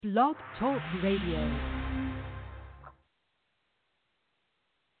Blog Talk Radio.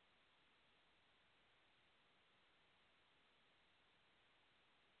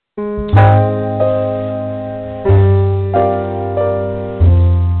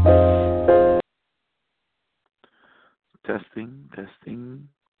 Testing, testing.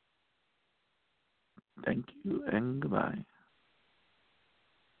 Thank you and goodbye.